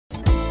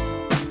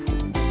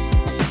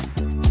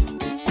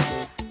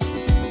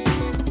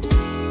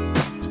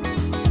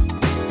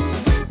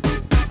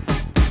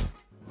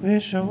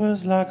Wish I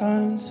was like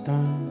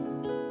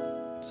Einstein,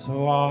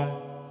 so I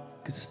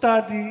could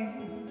study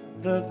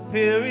the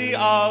theory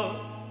of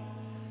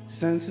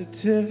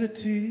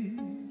sensitivity.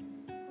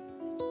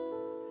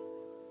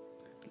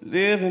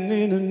 Living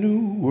in a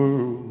new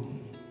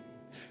world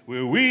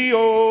where we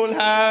all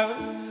have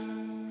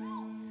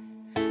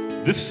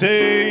the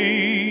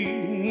same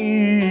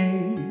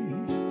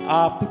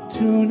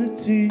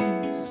opportunities.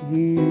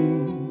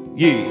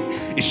 Yeah,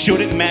 it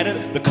shouldn't matter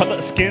the color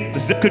of skin, the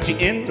zip code you're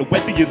in, or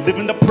whether you live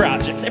in the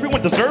projects.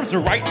 Everyone deserves a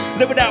right,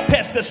 live without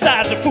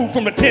pesticides or food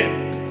from a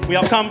tin. We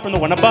all come from the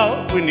one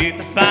above. We need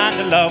to find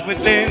the love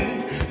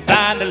within,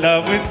 find the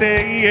love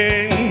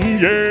within.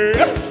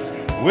 Yeah,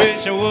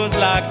 wish I was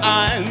like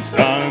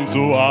Einstein,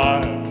 so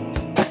I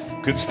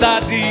could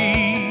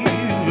study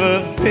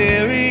the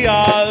theory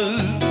of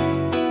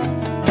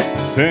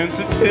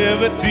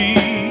sensitivity.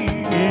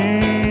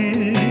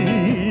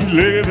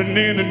 Living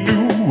in a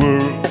new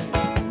world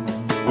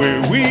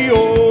where we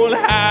all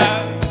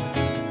have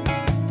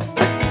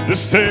the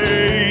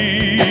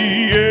same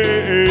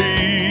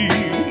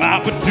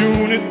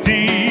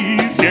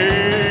opportunities,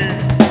 yeah.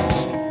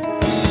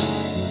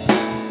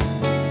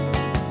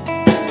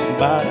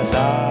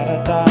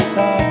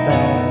 Ba-da-da-da-da-da-da,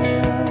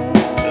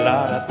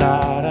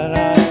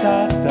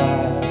 la-da-da-da-da-da-da,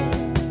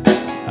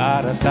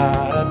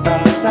 da-da-da-da-da-da-da.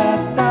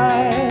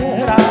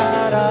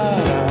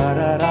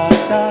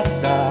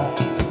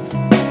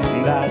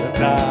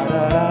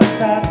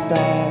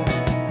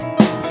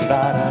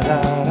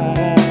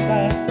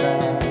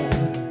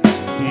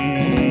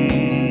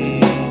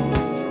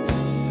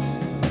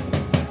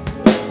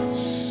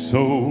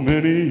 So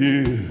many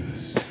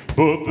years,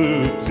 but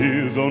the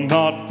tears are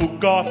not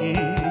forgotten.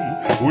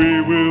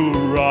 We will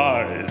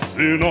rise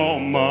in our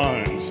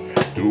minds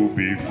to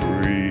be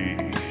free.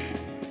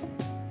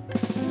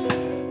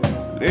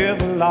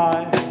 Live a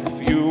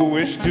life you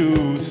wish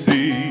to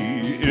see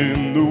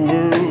in the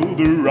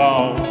world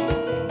around.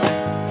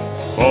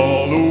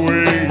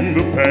 Following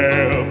the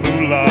path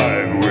of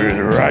life with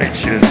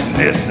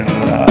righteousness and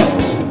love.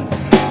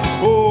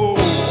 Oh,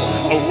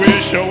 I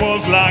wish I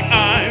was like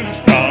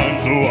Einstein,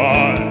 so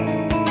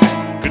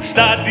I could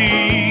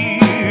study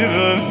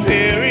the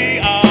theory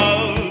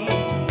of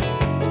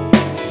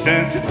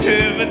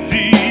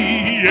sensitivity.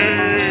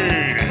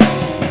 Yes,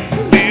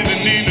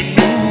 living in a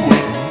new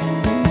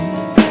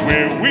world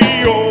where we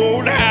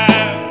all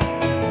have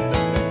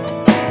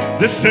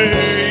the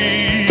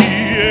same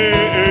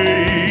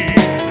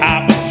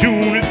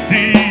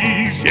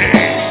opportunities. Yeah.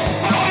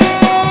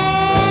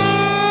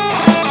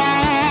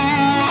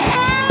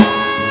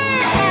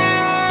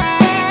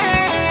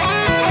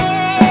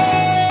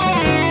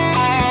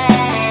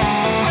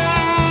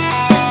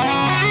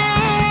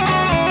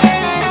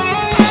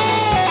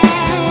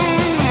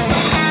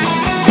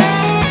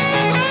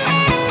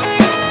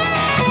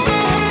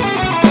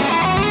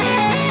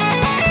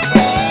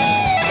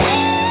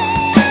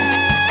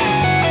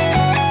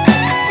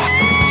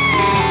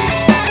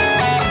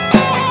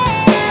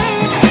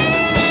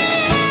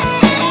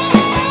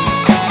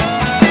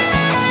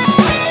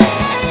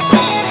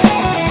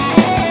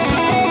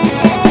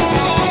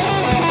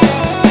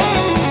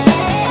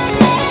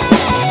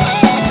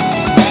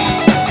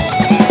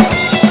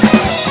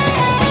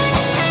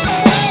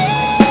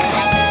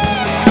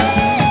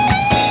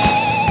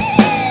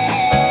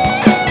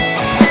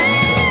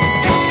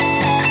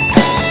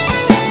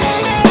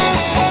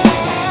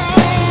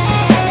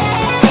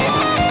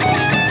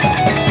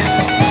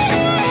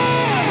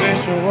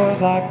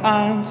 Like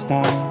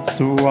Einstein,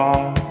 so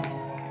I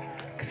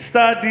could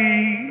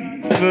study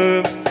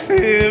the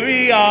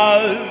theory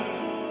of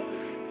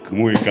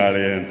muy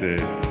caliente.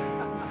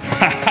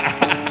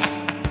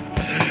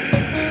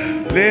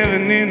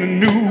 Living in a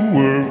new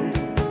world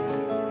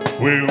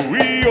where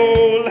we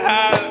all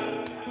have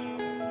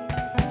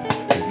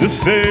the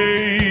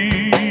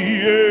same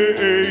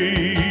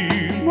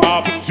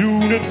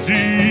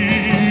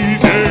opportunities.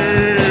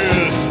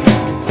 Yes,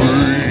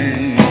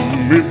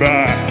 bring me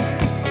back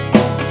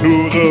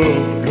to the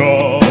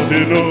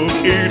Garden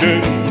of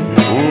Eden,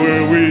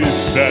 where we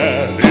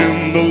sat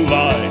in the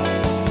light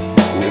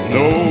with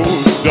no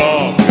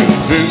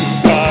darkness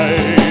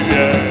inside.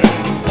 Yes,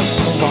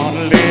 I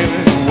wanna live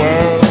in a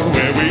world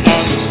where we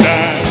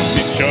understand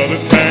each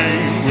other's pain.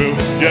 We'll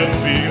just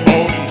be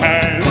holding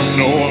hands,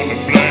 no one to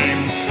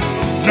blame,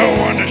 no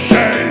one to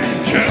shame,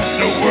 just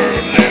a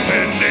world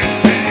living in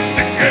peace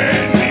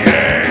again.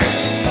 Yeah,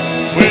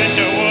 wish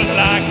I was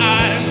like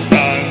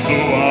Einstein, so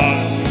I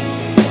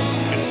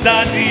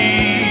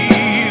study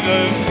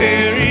the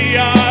theory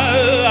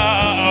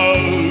of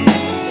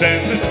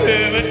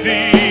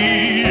sensitivity.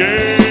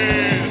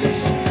 Yes,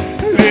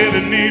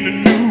 living in a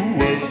new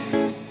world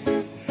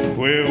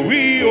where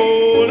we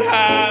all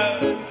have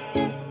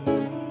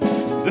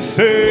the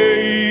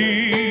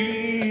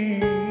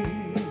same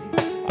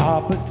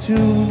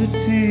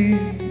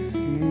opportunities.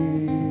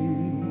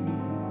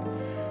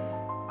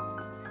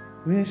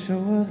 Wish I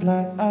was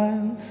like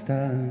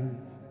Einstein.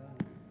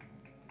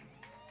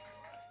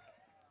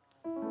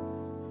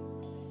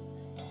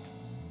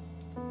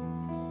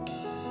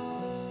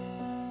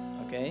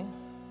 Okay.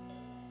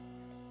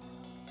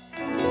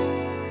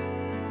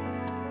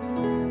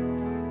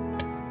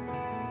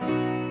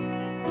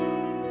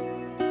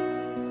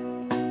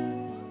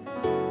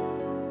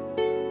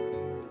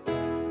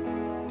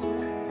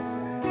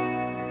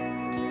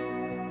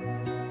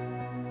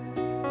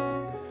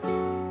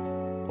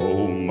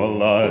 All my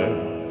life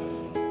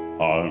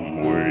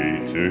I'm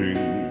waiting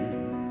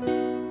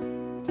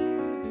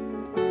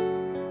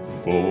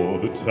for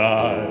the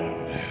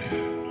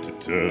tide to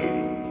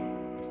turn.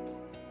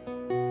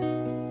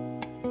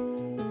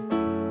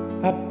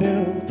 I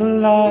built a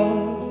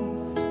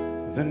love,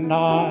 then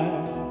I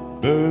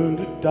burned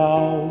it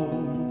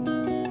down,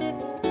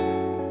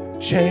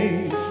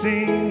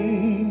 chasing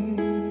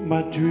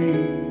my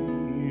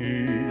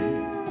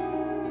dream.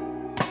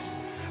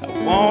 I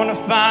wanna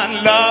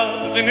find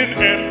love in an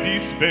empty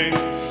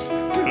space.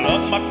 Fill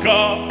up my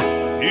cup,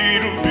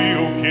 it'll be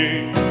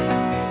okay.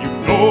 You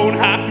don't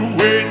have to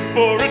wait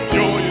for a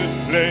joyous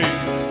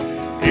place.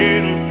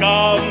 It'll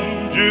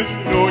come, just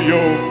know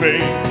your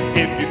fate.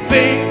 If you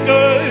think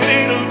good,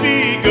 it'll be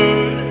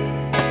good.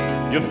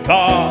 Your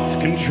thoughts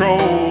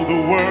control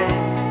the world.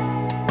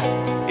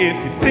 If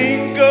you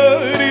think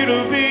good,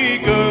 it'll be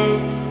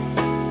good.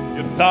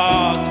 Your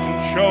thoughts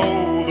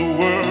control the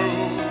world.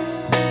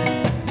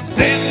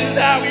 This is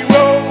how we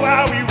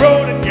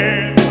roll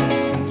again.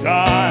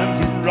 Sometimes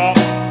we're up,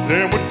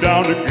 then we're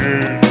down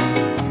again.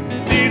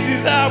 This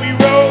is how we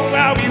roll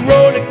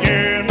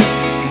again.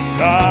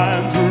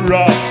 Sometimes we're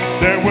up,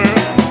 then we're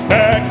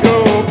back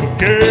up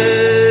again.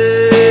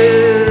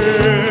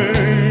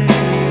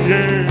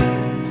 Yeah.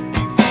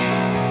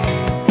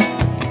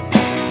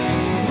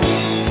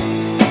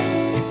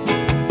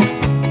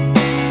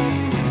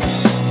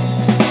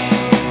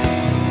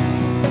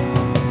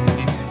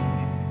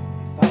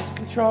 Thoughts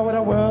control what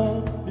our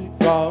world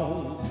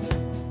becomes,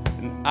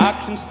 and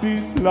actions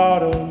speak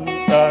louder than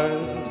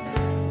time.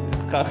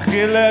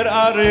 Kachil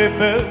our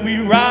river, we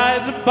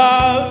rise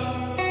above.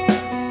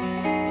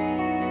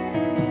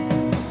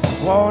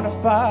 Wanna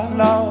find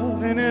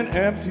love in an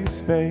empty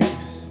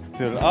space.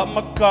 Fill up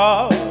my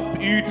cup,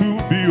 it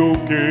will be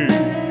okay.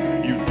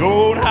 You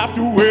don't have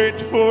to wait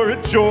for a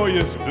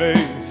joyous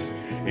place.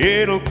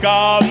 It'll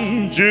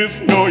come,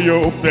 just know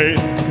your fate.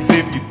 'Cause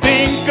if you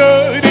think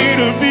good,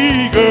 it'll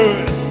be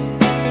good.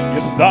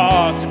 Your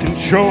thoughts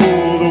control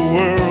the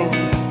world.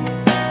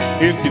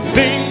 If you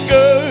think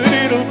good,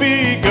 it'll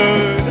be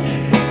good.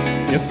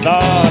 Your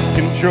thoughts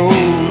control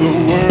the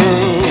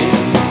world.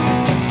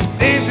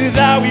 This is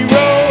how we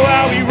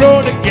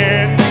roll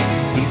again.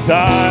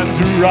 Sometimes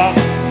we're up,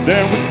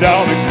 then we're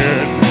down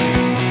again.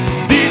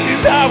 This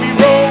is how we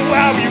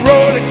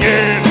roll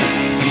again.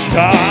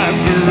 Sometimes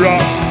we're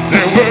up,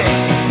 then we're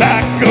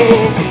back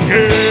up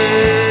again.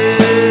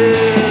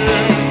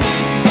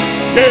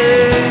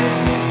 Yeah.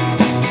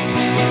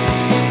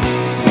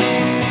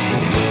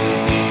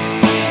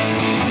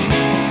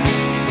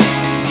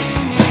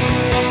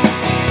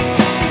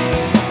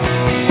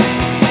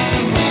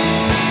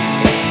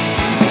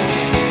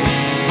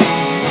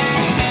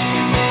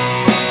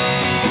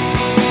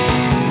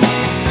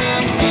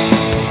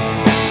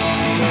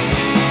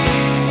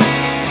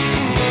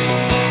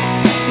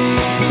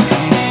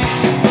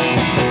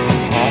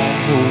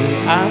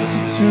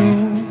 Answer to,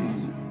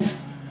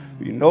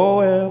 we know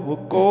where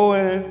we're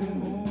going.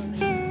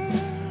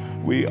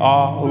 We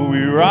are who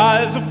we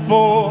rise up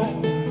for.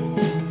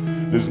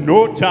 There's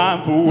no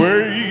time for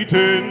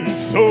waiting,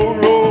 so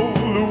roll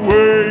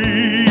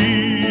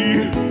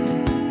away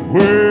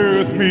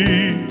with me.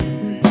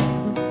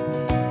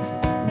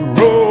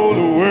 Roll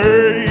away.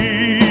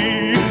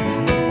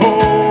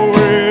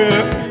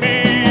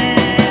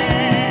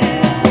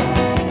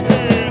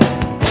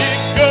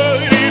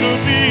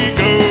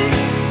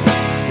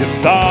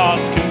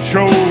 Thoughts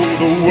control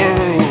the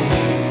world.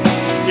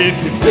 If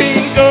you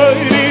think good,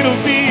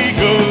 it'll be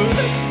good.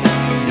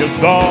 Your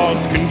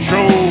thoughts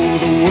control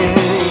the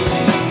world.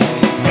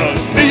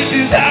 'Cause this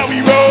is how we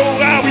roll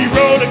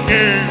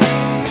again.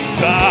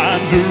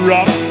 Times are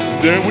up,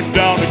 then we're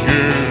down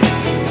again.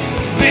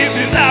 This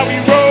is how we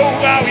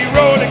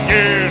roll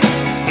again.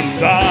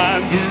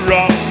 Sometimes we're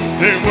up,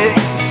 then we're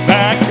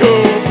back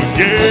up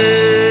again.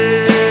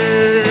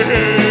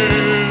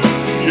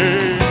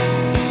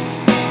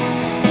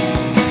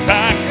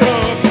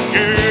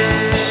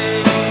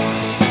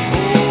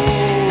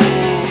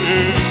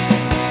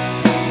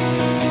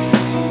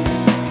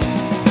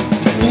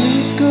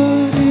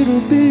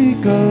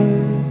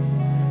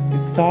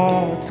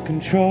 Thoughts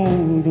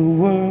control the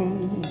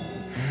world.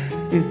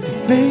 If you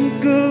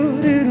think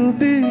good, it'll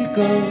be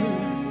good.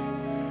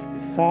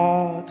 Your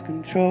thoughts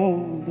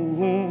control the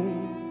world.